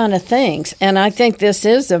all kind of things. And I think this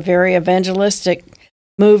is a very evangelistic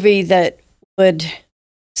movie that would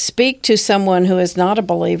speak to someone who is not a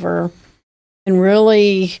believer and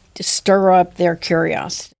really stir up their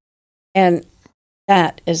curiosity. And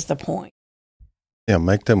that is the point. Yeah,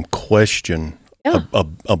 make them question Yeah.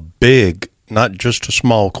 a big, not just a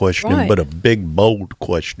small question, Right. but a big, bold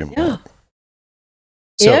question. Yeah.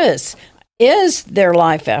 So- Is there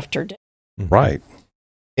life after death? Right.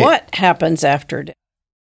 What happens after death?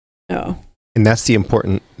 No. And that's the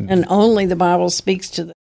important. And only the Bible speaks to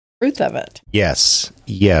the truth of it. Yes.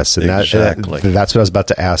 And Exactly. that's what I was about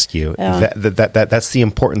to ask you. Yeah. That's the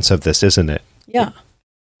importance of this, isn't it? Yeah.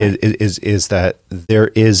 Is that there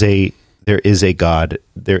is a God,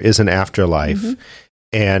 there is an afterlife,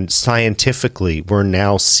 and scientifically we're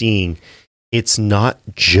now seeing it's not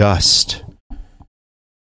just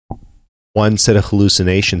one set of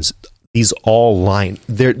hallucinations. These all line.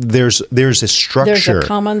 There's a structure. There's a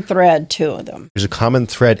common thread to them. There's a common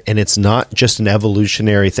thread, and it's not just an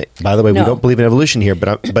evolutionary thing. By the way, we No. don't believe in evolution here,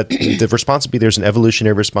 but the response would be there's an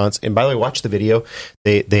evolutionary response. And by the way, watch the video.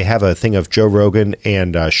 They have a thing of Joe Rogan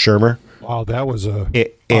and Shermer. Wow, that was a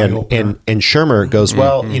And Shermer goes,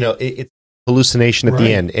 well, it's hallucination at the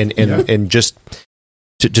Right. end, and Yeah. and just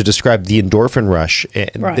to describe the endorphin rush.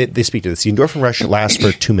 And Right. they speak to this. The endorphin rush lasts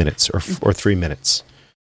for 2 minutes or 3 minutes.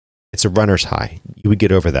 It's a runner's high. You would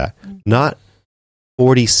get over that. Not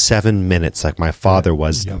 47 minutes like my father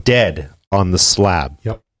was, Yep. dead on the slab.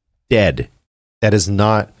 Yep. Dead. That is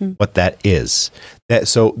not what that is.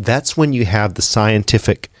 So that's when you have the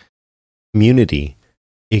scientific community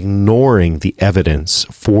ignoring the evidence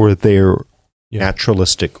for their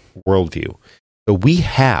naturalistic worldview. So we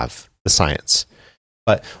have the science.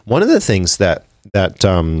 But one of the things that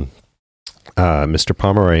Mr.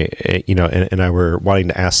 Pomeroy, and I were wanting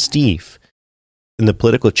to ask Steve in the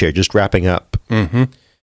political chair, just wrapping up,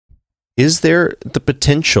 is there the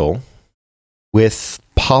potential with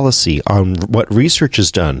policy on what research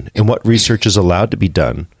is done and what research is allowed to be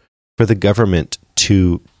done for the government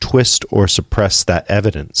to twist or suppress that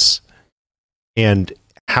evidence? And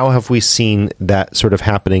how have we seen that sort of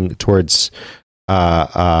happening towards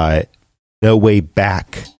No Way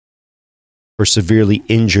Back for severely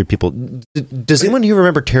injured people? Does anyone here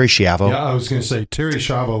remember Terry Schiavo? Yeah, I was going to say Terry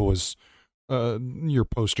Schiavo was your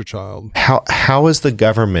poster child. How is the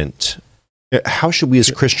government? How should we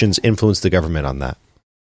as Christians influence the government on that?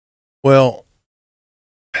 Well,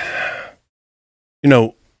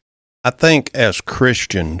 I think as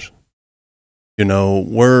Christians,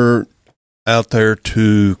 we're out there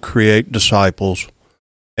to create disciples,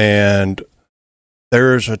 and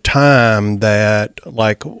there's a time that,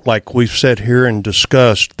 like we've said here and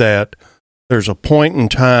discussed, that there's a point in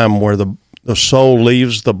time where the soul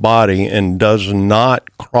leaves the body and does not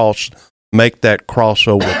make that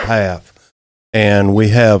crossover path. And we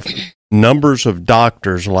have numbers of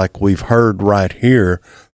doctors, like we've heard right here,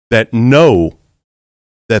 that know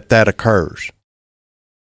that occurs.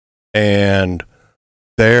 And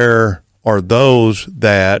there are those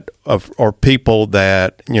that are people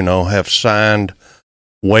that, have signed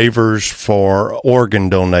waivers for organ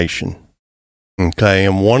donation. Okay,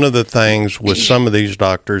 and one of the things with some of these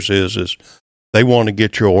doctors is they want to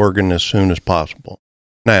get your organ as soon as possible.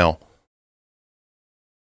 Now,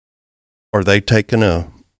 are they taking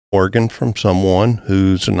an organ from someone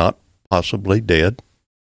who's not possibly dead?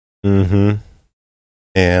 Mm-hmm.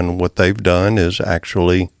 And what they've done is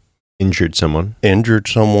actually injured someone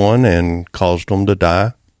and caused them to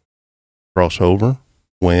die, crossover,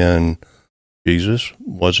 when Jesus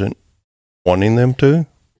wasn't wanting them to.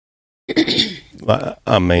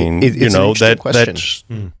 I mean, that's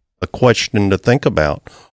a question to think about.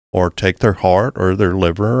 Or take their heart or their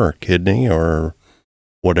liver or kidney or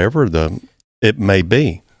whatever it may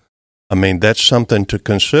be. I mean, that's something to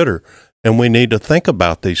consider. And we need to think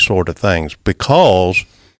about these sort of things because,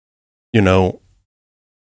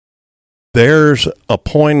 there's a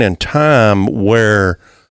point in time where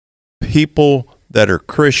people that are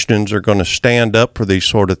Christians are going to stand up for these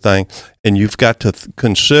sort of things, and you've got to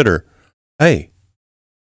consider, hey,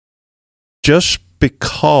 just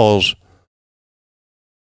because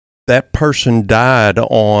that person died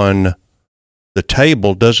on the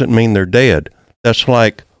table doesn't mean they're dead. That's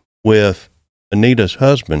like with Anita's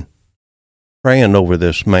husband praying over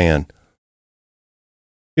this man.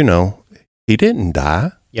 He didn't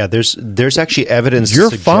die. Yeah, there's actually evidence. Your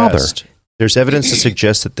father. There's evidence to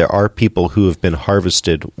suggest that there are people who have been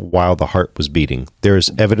harvested while the heart was beating. There's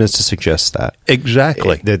evidence to suggest that.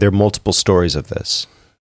 Exactly. There are multiple stories of this.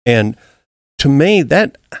 And to me,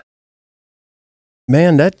 that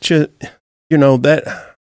just,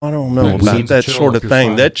 that, I don't know about that sort of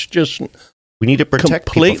thing. That's just, we need to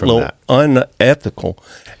protect people from that. Unethical.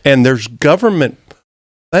 And there's government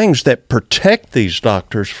things that protect these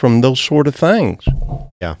doctors from those sort of things.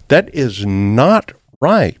 Yeah. That is not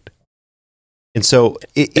right. And so,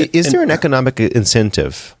 is there an economic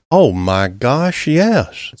incentive? Oh my gosh,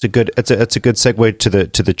 yes. It's a good segue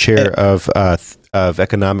to the chair of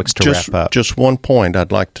economics to wrap up. Just one point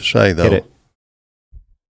I'd like to say though. Hit it.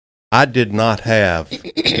 I did not have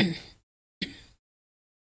an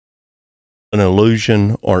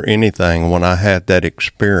illusion or anything when I had that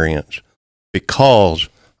experience, because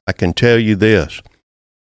I can tell you this.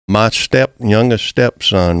 My youngest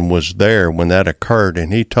stepson was there when that occurred,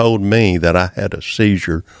 and he told me that I had a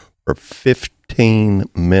seizure for 15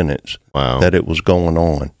 minutes. Wow. That it was going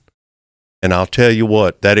on. And I'll tell you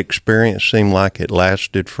what, that experience seemed like it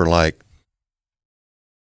lasted for like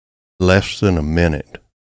less than a minute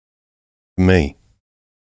to me.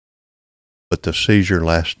 But the seizure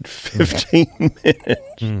lasted 15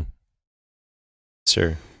 minutes.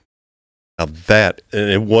 Sure. Now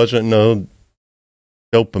it wasn't no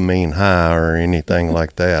dopamine high or anything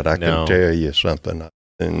like that. I can tell you something.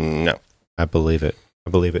 No. I believe it.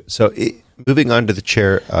 So moving on to the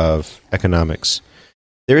chair of economics,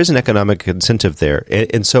 there is an economic incentive there.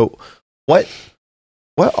 And so what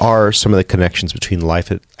are some of the connections between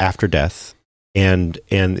life after death and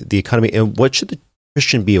the economy, and what should the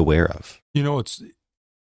Christian be aware of? It's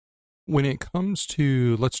when it comes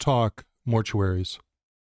to, let's talk mortuaries.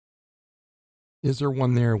 Is there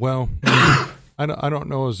one there? Well, I don't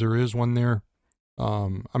know as there is one there.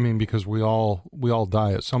 Because we all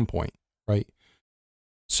die at some point, right?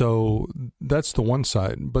 So that's the one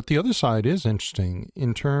side. But the other side is interesting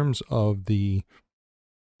in terms of the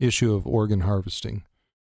issue of organ harvesting.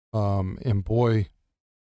 And boy,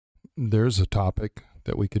 there's a topic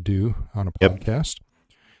that we could do on a podcast.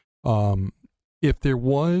 If there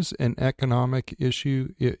was an economic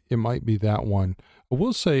issue, it might be that one. I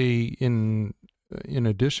will say in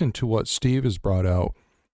addition to what Steve has brought out,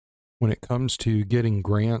 when it comes to getting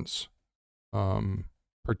grants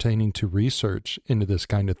pertaining to research into this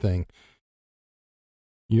kind of thing,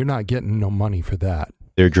 you're not getting no money for that.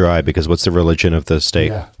 They're dry because what's the religion of the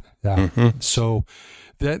state? Yeah. Mm-hmm. So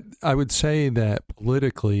that I would say that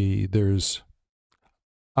politically there's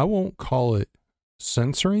I won't call it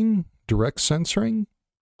censoring, direct censoring.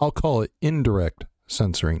 I'll call it indirect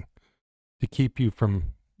censoring to keep you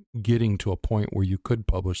from getting to a point where you could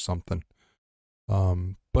publish something.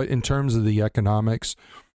 But in terms of the economics,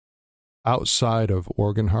 outside of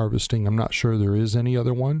organ harvesting, I'm not sure there is any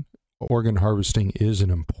other one. Organ harvesting is an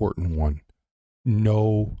important one,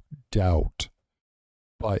 no doubt.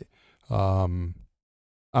 But I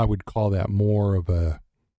would call that more of I'm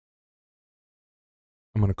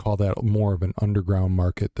going to call that more of an underground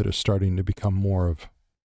market that is starting to become more of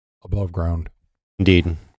above ground.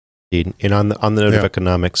 Indeed. And on the note of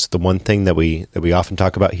economics, the one thing that we often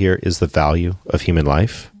talk about here is the value of human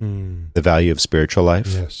life, the value of spiritual life.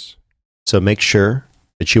 Yes. So make sure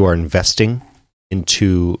that you are investing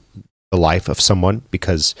into the life of someone,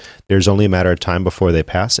 because there's only a matter of time before they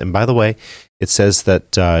pass. And by the way, it says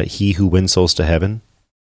that he who wins souls to heaven,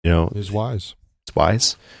 is wise. It's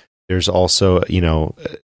wise. There's also,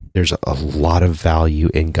 there's a lot of value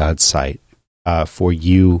in God's sight for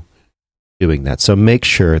you doing that. So make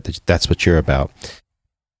sure that that's what you're about.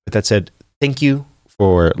 With that said, thank you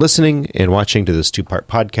for listening and watching to this 2-part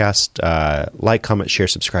podcast. Like, comment, share,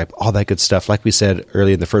 subscribe, all that good stuff. Like we said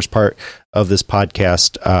earlier in the first part of this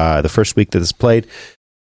podcast, the first week that this played, it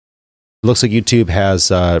looks like YouTube has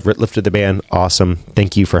lifted the ban. Awesome.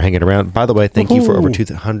 Thank you for hanging around. By the way, thank you for over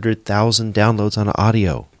 200,000 downloads on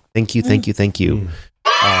audio. Thank you.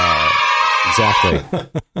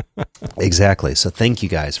 Exactly. So thank you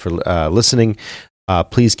guys for listening.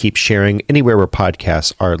 Please keep sharing anywhere where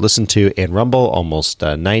podcasts are listened to. And Rumble, almost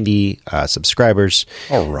 90 subscribers.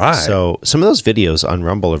 All right. So some of those videos on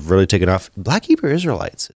Rumble have really taken off. Black Hebrew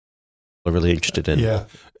Israelites are really interested in. Yeah.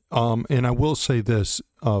 And I will say this,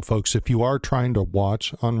 folks, if you are trying to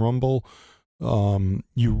watch on Rumble,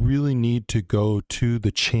 you really need to go to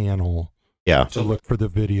the channel. Yeah. To look for the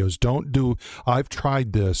videos. I've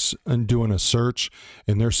tried this and doing a search,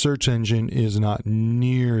 and their search engine is not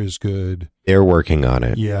near as good. They're working on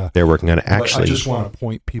it. Yeah. They're working on it. Actually, I just want to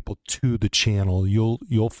point people to the channel.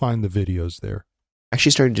 You'll find the videos there.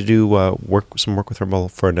 Actually starting to do some work with Rumble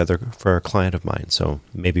for a client of mine. So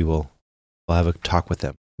maybe we'll have a talk with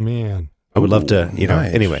them. Man. I would love to,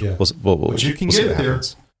 nice. Anyway, yeah. we'll you can we'll get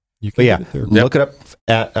it there. Look it up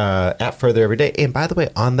at Further Every Day. And by the way,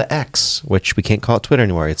 on the X, which we can't call it Twitter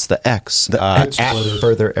anymore, it's the X, at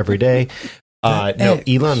Further Every Day.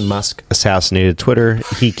 Elon Musk assassinated Twitter.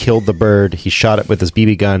 He killed the bird. He shot it with his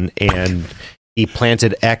BB gun, and he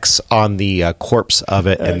planted X on the corpse of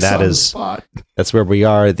it. And that's where we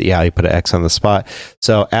are. He put an X on the spot.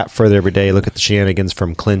 So at Further Every Day, look at the shenanigans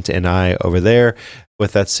from Clint and I over there.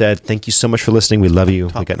 With that said, thank you so much for listening. We love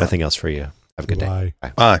you. We got nothing else for you. Have a good day.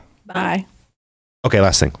 Bye. Bye. Okay,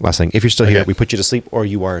 last thing. If you're still here, we put you to sleep, or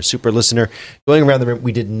you are a super listener. Going around the room,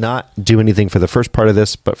 we did not do anything for the first part of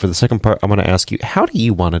this, but for the second part, I want to ask you, how do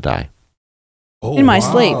you want to die? In my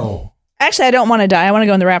sleep. Actually, I don't want to die. I want to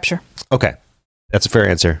go in the rapture. Okay, that's a fair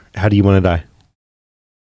answer. how do you want to die?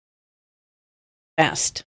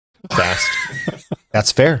 Fast.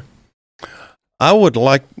 That's fair. I would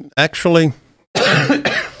like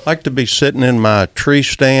to be sitting in my tree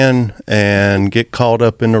stand and get caught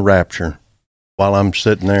up in the rapture while I'm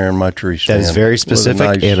sitting there in my tree stand. That is very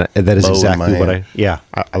specific, and that is exactly what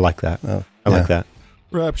I like that. I like that.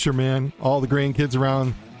 Rapture, man. All the grandkids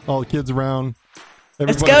around, all the kids around.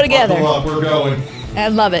 Let's go together. We're going. I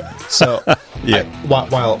love it. So,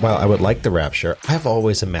 while I would like the rapture, I've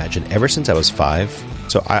always imagined, ever since I was 5,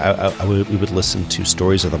 so we would listen to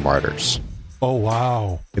stories of the martyrs. Oh,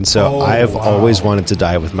 wow. And so I've always wanted to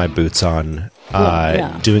die with my boots on,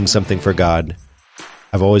 doing something for God.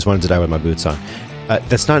 I've always wanted to die with my boots on.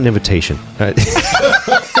 That's not an invitation.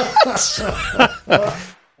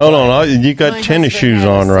 Hold on. You got tennis shoes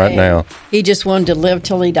on right now. He just wanted to live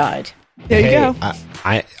till he died. There you go.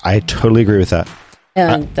 I totally agree with that.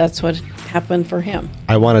 And that's what happened for him.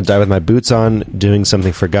 I want to die with my boots on, doing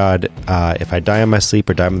something for God. If I die in my sleep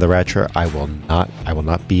or die in the rapture, I will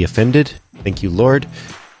not be offended. Thank you, Lord.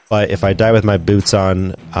 But if I die with my boots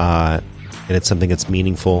on, and it's something that's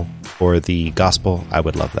meaningful for the gospel, I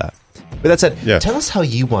would love that. With that said, tell us how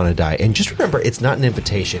you want to die. And just remember, it's not an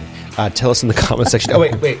invitation. Tell us in the comment section. Oh,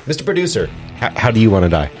 wait, Mr. Producer, how do you want to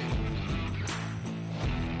die?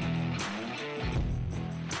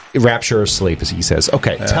 Rapture or sleep, as he says.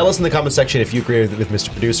 Okay, tell us in the comment section if you agree with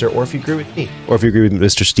Mr. Producer, or if you agree with me, or if you agree with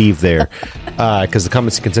Mr. Steve there, because the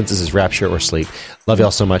comments consensus is rapture or sleep. Love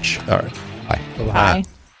y'all so much. All right, bye. Bye.